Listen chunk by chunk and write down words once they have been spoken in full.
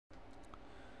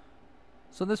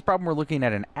So in this problem, we're looking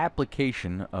at an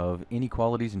application of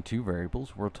inequalities in two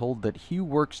variables. We're told that Hugh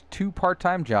works two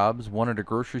part-time jobs, one at a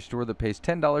grocery store that pays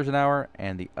 $10 an hour,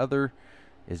 and the other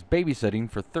is babysitting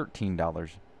for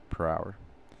 $13 per hour.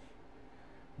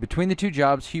 Between the two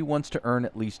jobs, Hugh wants to earn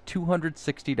at least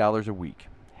 $260 a week.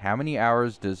 How many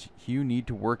hours does Hugh need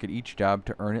to work at each job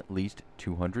to earn at least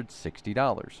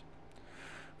 $260?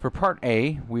 For part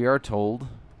A, we are told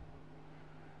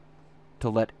to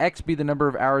let X be the number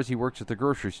of hours he works at the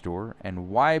grocery store and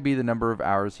Y be the number of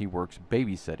hours he works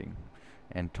babysitting,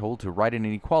 and told to write an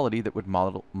inequality that would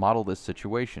model this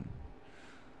situation.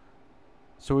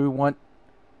 So we want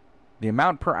the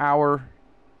amount per hour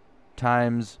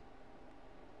times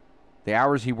the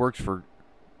hours he works for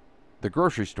the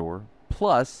grocery store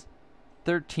plus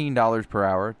 $13 per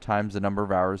hour times the number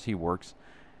of hours he works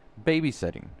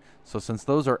babysitting. So since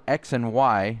those are X and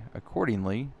Y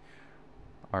accordingly,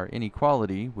 our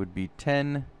inequality would be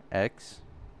 10x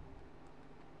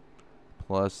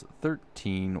plus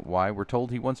 13y. We're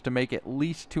told he wants to make at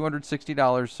least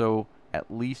 $260, so at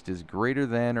least is greater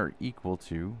than or equal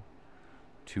to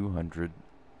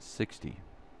 260.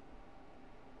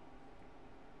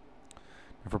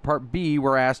 And for part B,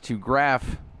 we're asked to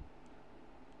graph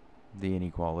the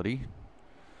inequality.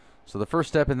 So the first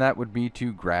step in that would be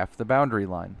to graph the boundary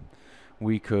line.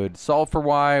 We could solve for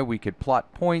y, we could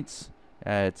plot points.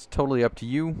 It's totally up to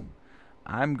you.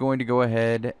 I'm going to go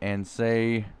ahead and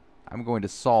say I'm going to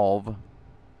solve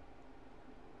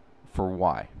for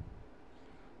y.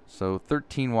 So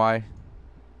 13y,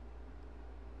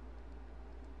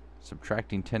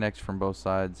 subtracting 10x from both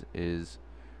sides, is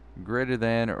greater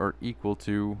than or equal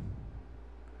to,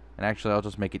 and actually I'll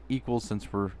just make it equal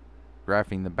since we're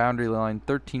graphing the boundary line.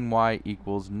 13y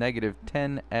equals negative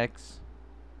 10x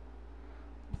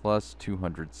plus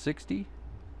 260.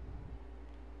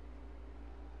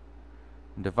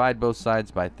 Divide both sides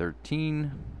by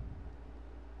 13,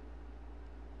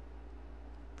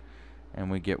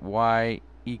 and we get y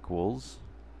equals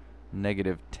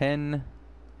negative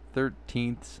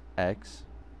 10/13 x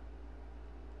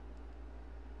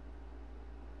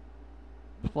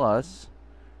plus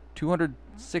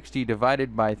 260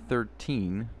 divided by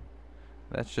 13.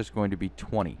 That's just going to be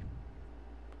 20.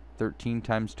 13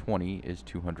 times 20 is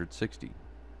 260.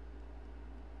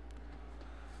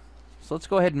 So let's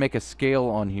go ahead and make a scale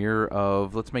on here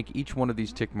of, let's make each one of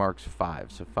these tick marks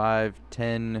 5. So 5,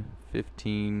 10,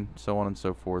 15, so on and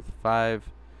so forth.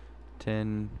 5,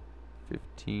 10,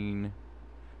 15,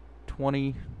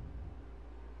 20.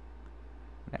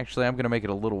 Actually, I'm going to make it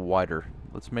a little wider.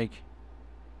 Let's make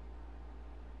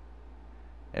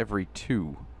every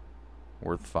 2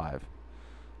 worth 5.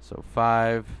 So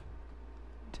 5,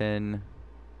 10,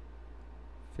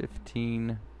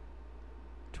 15,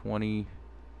 20,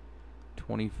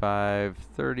 25,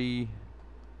 30,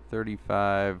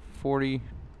 35, 40.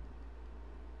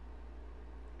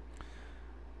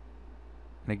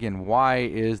 And again, y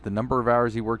is the number of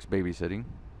hours he works babysitting.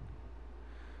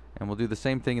 And we'll do the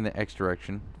same thing in the x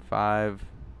direction. 5,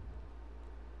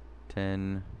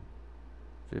 10,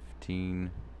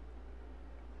 15,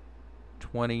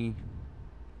 20,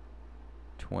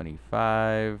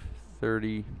 25,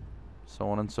 30, so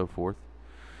on and so forth.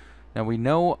 Now we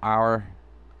know our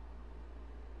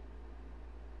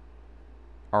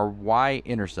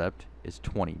y-intercept is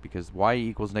 20 because y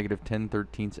equals negative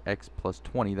 10/13 x plus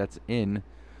 20. That's in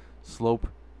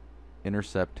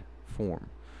slope-intercept form.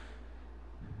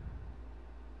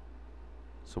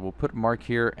 So we'll put a mark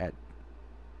here at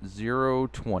 0,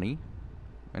 20.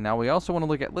 And now we also want to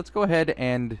look at, let's go ahead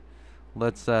and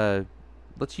let's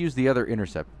use the other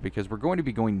intercept because we're going to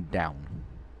be going down.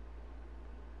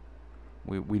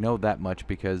 We know that much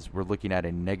because we're looking at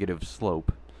a negative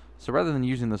slope. So rather than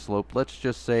using the slope, let's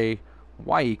just say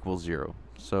y equals 0.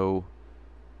 So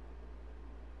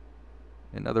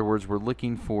in other words, we're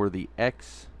looking for the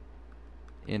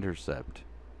x-intercept.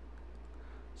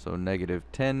 So negative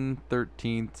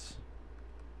 10/13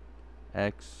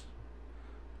 x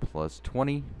plus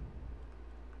 20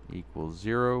 equals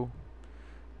 0.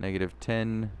 Negative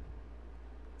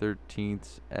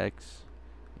 10/13 x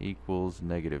equals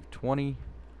negative 20.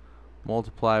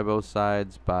 Multiply both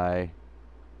sides by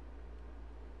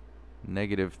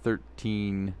negative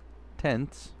 13/10.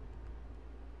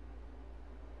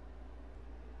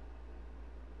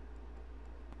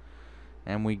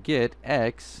 And we get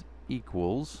x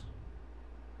equals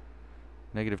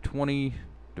negative 20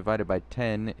 divided by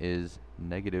 10 is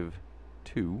negative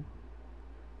 2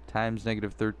 times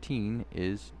negative 13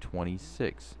 is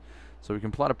 26. So we can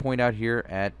plot a point out here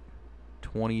at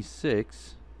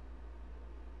 26,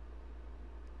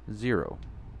 0.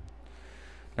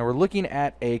 Now we're looking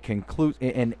at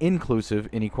an inclusive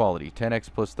inequality. 10x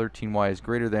plus 13y is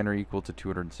greater than or equal to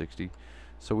 260.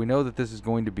 So we know that this is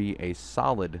going to be a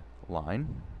solid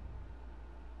line.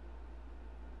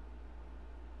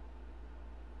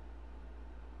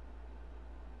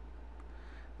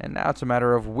 And now it's a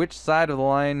matter of which side of the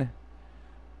line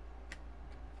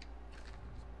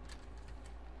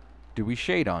do we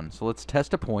shade on. So let's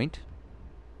test a point.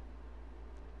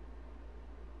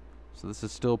 So this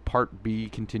is still part B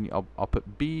continue. I'll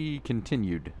put B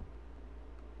continued.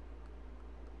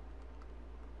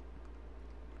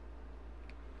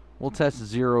 We'll test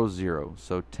 0, 0.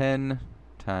 So 10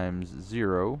 times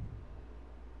 0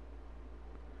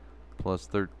 plus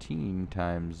 13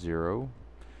 times 0.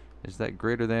 Is that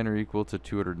greater than or equal to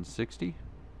 260?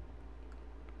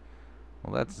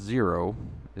 Well, that's 0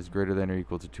 is greater than or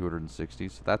equal to 260,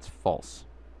 so that's false.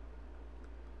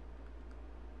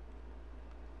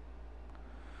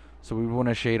 So we want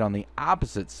to shade on the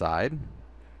opposite side,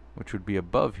 which would be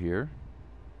above here.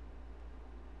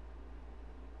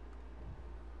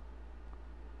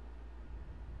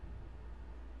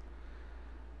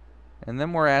 And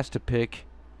then we're asked to pick,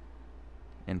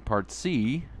 in part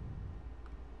C,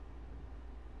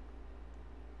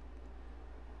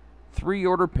 3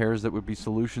 order pairs that would be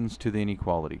solutions to the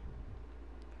inequality.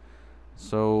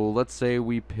 So let's say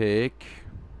we pick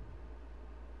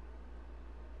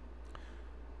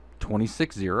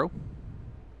 26, 0.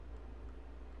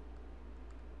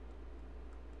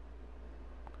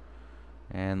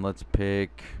 And let's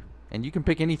pick, and you can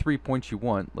pick any 3 points you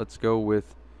want. Let's go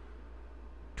with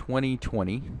 20,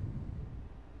 20.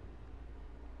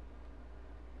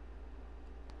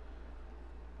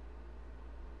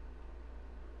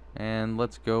 And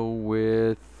let's go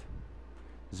with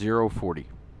 0, 40.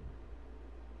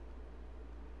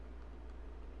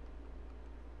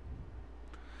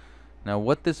 Now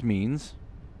what this means,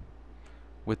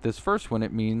 with this first one,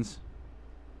 it means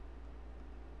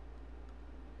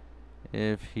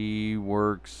if he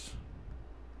works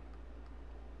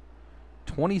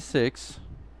 26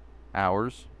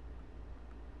 hours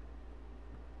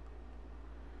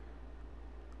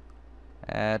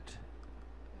at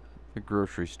the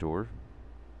grocery store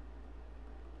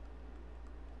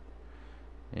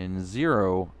in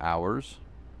 0 hours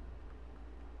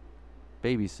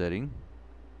babysitting,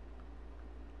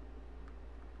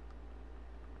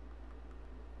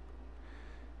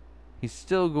 he's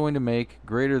still going to make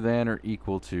greater than or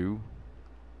equal to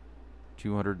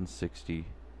 $260.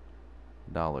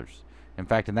 In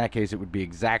fact, in that case, it would be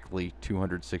exactly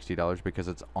 $260 because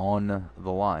it's on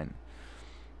the line.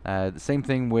 The same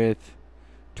thing with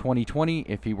 2020.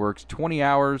 If he works 20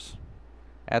 hours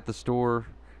at the store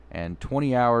and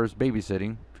 20 hours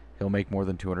babysitting, he'll make more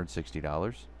than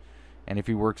 $260. And if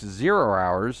he works 0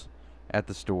 hours at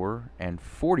the store and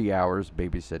 40 hours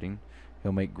babysitting,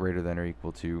 he'll make greater than or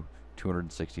equal to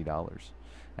 $260.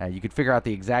 You could figure out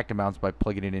the exact amounts by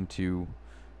plugging it into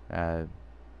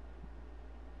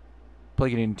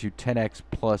 10x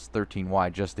plus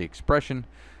 13y, just the expression.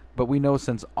 But we know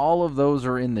since all of those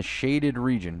are in the shaded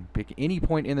region, pick any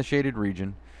point in the shaded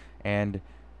region, and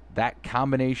that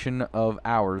combination of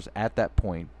hours at that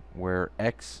point, where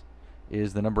x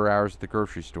is the number of hours at the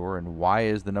grocery store and y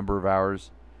is the number of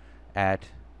hours at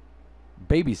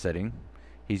babysitting,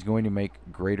 he's going to make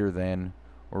greater than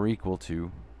or equal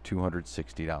to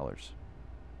 $260.